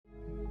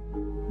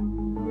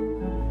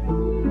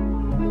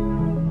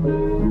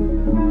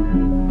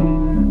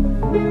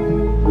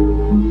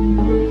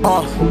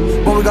But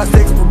we got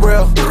stakes for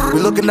real. We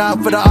looking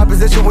out for the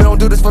opposition, we don't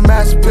do this for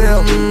mass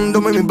appeal.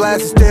 Don't make me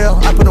blast it still.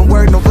 I put in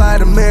work, no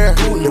Vladimir.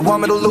 They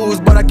want me to lose,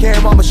 but I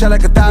can't. Mama shed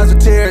like 1,000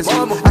 tears.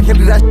 I can't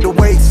do that shit to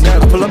waste. I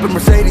pull up in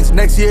Mercedes.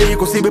 Next year you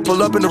gon' see me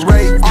pull up in the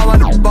race. All my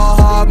niggas ball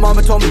hard.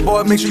 Mama told me,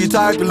 boy, make sure you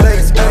tie up your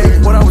legs. Hey,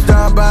 when I was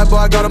down bad, boy,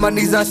 I got on my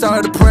knees and I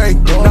started to pray.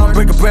 Now I'm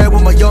breaking bread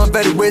with my young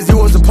Betty Wiz. He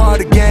was a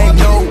part of the game.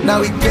 No,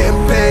 now he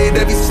getting paid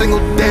every single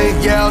day.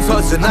 Yeah, I was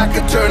hustling. I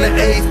could turn an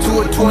 8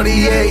 to a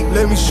 28.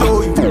 Let me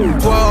show you.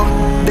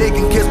 12, they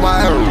can kiss my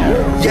hair.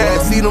 Yeah,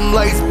 see them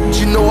lights, but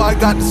you know I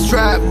got the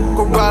strap.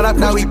 Go right up,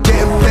 now he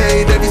getting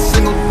paid every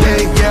single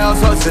day. Yeah, I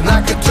was hustling.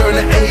 I could turn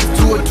an 8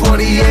 to a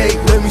 28.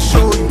 Let me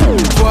show you.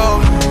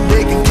 12,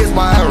 they can kiss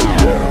my hair.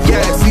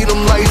 Yeah, see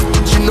them lights,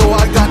 but you know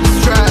I got the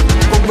strap.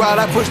 Go right,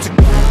 I push the.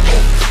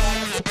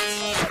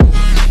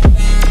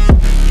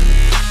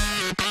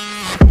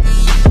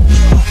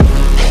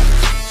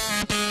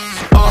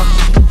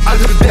 I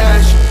do the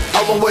dash,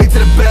 on my way to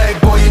the bag,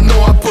 boy, you know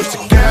I push the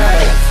gas.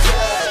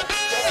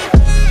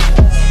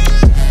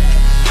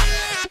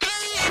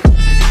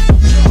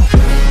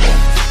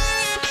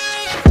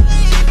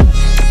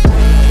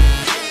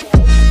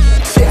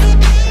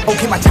 Yeah,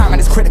 okay, my timing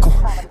is critical.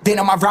 They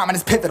know my rhyming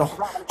is pivotal.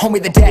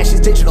 Homie, the dash is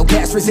digital,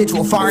 gas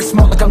residual. Fire and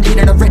smoke like I'm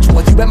leading a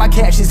ritual. You bet my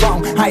cash is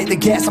long. I hit the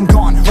gas, I'm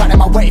gone, riding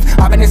my wave.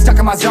 I've been stuck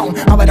in my zone,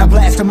 I bet I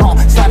blast them all,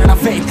 sliding on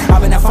faith.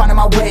 I've been out finding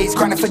my ways,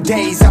 grinding for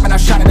days. I've been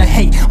out shining the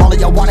hate. All of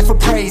y'all wanted for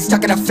praise,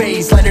 stuck in a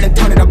phase, let it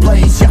turn it a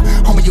blaze. Yeah,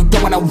 homie, you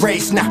don't want no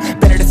race. Nah,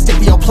 better to stick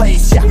to your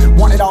place. Yeah,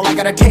 want it all, I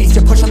gotta taste.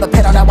 You push on the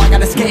pedal, now I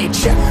gotta skate.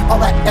 Yeah,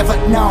 all I ever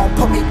know,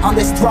 put me on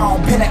this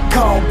throne,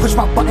 pinnacle. Push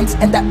my buttons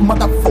and that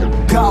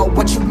motherfucker go.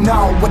 What you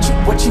know, what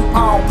you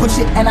own. Push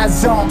it and I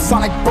zone,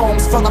 sonic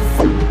booms full of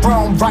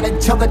room, running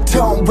till the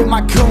tomb with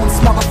my goons,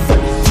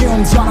 motherfucking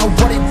fumes. Y'all know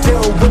what it do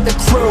with the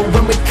crew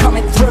when we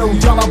coming through.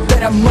 Y'all know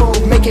better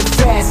move, make it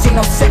fast. Ain't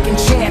no second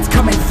chance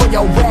coming for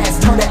your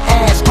ass. Turn to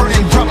ash,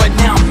 burning rubber.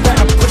 Now I'm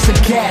better push the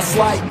gas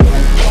like.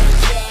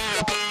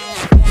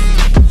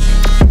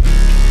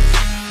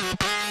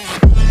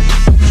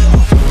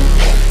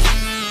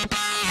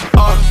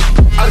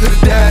 I do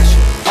the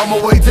dash, on my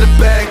way to the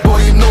bag, boy,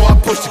 you know I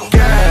push the gas.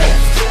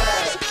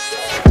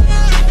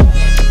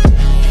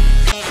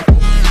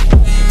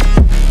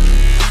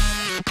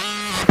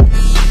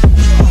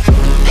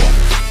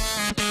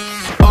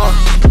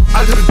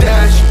 I do the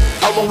dash,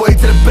 on my way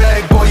to the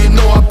bag, boy, you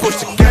know I push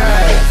the gas.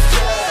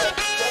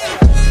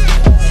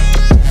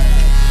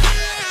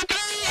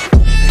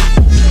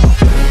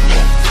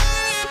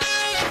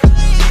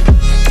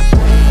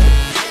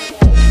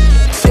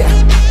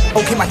 Yeah,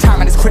 okay, my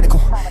timing is critical.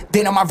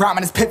 They know my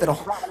rhyming is pivotal.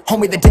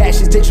 Homie, the dash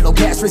is digital,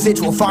 gas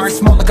residual. Fire and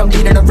smoke like I'm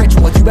leading a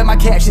ritual. You bet my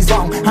cash is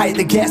long, I hit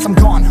the gas, I'm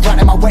gone,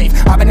 riding my wave.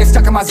 I've been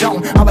stuck in my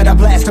zone, I bet I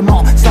blast them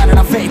all, sliding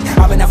on faith.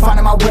 I've been out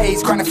finding my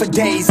ways, grinding for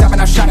days. I've been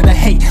out shining the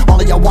hate.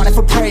 All of y'all wanted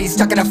for praise,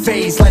 stuck in a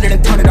phase, let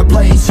it turn it a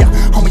blaze. Yeah,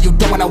 homie, you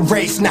don't want no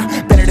race. Nah,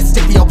 better to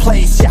stick to your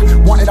place. Yeah,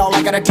 want it all,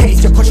 I gotta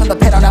taste. You push on the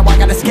pedal, now I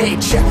gotta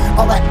skate. Yeah,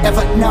 all I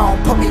ever know,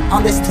 put me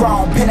on this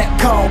throne,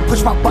 pinnacle.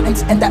 Push my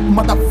buttons and that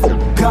motherfucker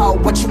go.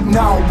 What you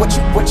know, what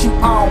you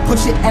own.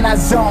 Push it and I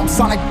zone,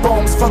 sonic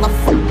booms full of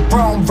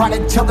room,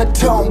 running till the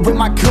tomb with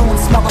my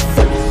goons,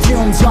 motherfucking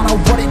fumes. Y'all know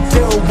what it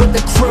do with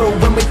the crew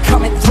when we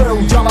coming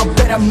through. Y'all know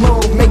better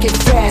move, make it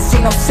fast.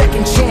 Ain't no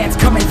second chance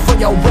coming for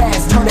your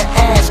ass. Turn to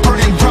ash,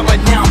 burning rubber.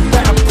 Now I'm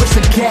better push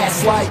the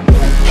gas like.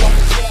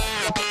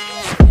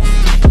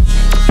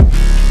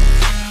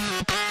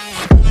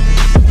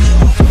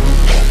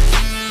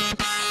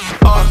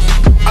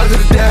 I do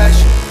the dash,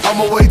 on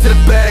my way to the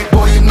bag,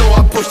 boy, you know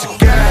I push the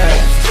gas.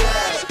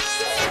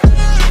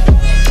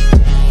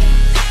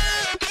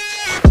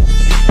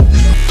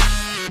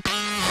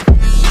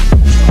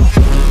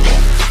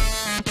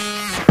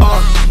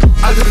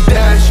 I do the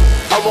dash,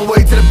 on my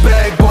way to the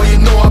bag, boy, you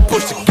know I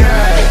push the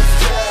gas.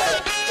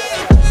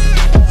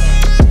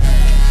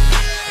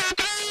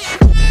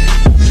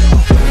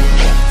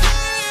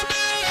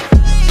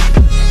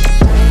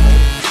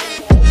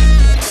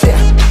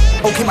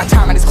 Yeah, okay, my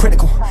timing is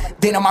critical.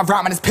 They know my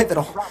rhyming is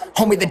pivotal.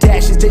 Homie, the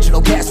dash is digital,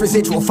 gas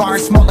residual. Fire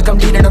and smoke like I'm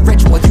leading a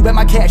ritual. You bet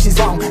my cash is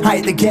long, I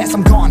hit the gas,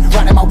 I'm gone,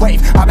 riding my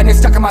wave. I've been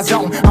stuck in my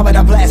zone, I bet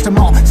I blast them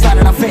all,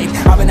 sliding on faith.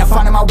 I've been out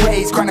finding my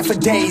ways, grinding for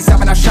days. I've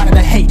been out shining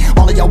the hate.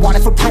 All of y'all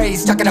wanted for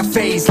praise, stuck in a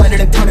phase, let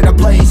it turn it a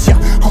blaze. Yeah,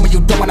 homie,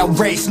 you don't want no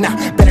race. Nah,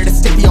 better to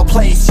stick to your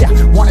place. Yeah,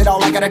 want it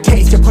all, I gotta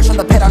taste. You push on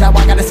the pedal, now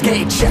I gotta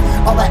skate.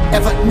 Yeah, all I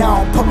ever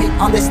know, put me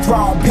on this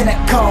throne,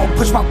 pinnacle.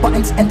 Push my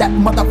buttons and that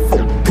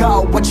motherfucker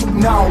go. What you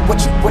know,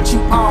 what you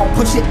own.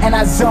 Push it and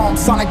I zone,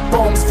 sonic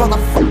booms full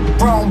of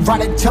room,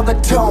 running till the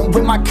tomb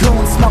with my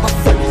goons,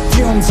 motherfucking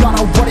fumes. Y'all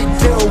know what it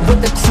do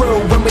with the crew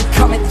when we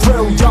coming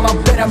through. Y'all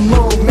know better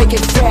move, make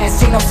it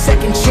fast. Ain't no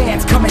second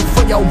chance coming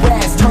for your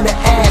ass. Turn to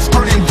ash,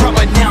 burning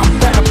rubber. Now I'm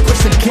better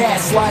push the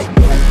gas like.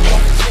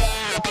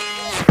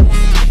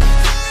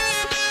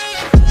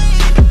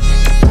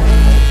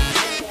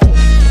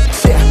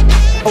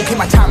 Yeah, okay,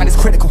 my time timing is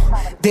critical.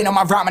 They know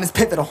my rhyming is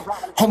pivotal.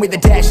 Homie, the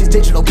dash is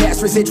digital,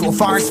 gas residual.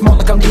 Fire and smoke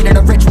like I'm needing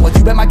a ritual.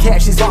 You bet my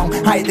cash is long,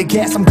 I hit the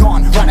gas, I'm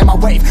gone. Riding my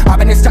wave, I've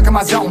been here stuck in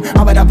my zone.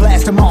 I bet I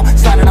blast them all,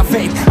 sliding on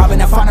faith. I've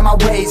been out finding my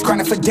ways,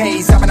 grinding for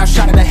days. I've been out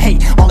shining the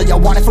hate, all of y'all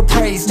wanted for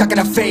praise. Stuck in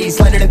a phase,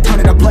 let it and turn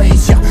it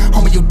ablaze. Yeah,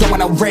 homie, you don't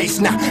want no race,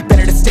 nah,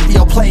 better to stick to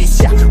your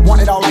place. Yeah,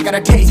 want it all, I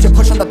gotta taste. You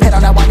push on the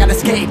pedal, now I gotta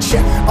skate.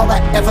 Yeah, all I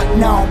ever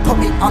known, put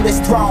me on this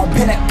throne.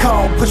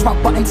 Pinnacle, push my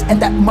buttons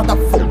and that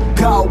motherfucker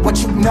go.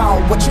 What you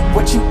know, what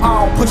you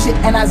own. Push it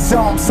and I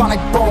zone, sonic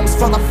booms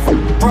full of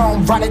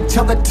room. Run it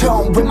till the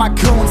tomb with my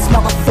goons.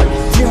 Smell the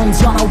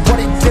fumes, y'all know what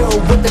it do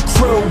with the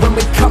crew. When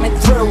we coming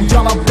through,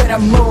 y'all know better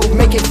move.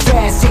 Make it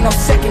fast, ain't no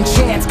second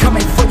chance.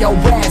 Coming for your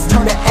ass,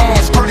 turn to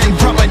ash, burning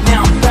rubber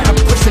now.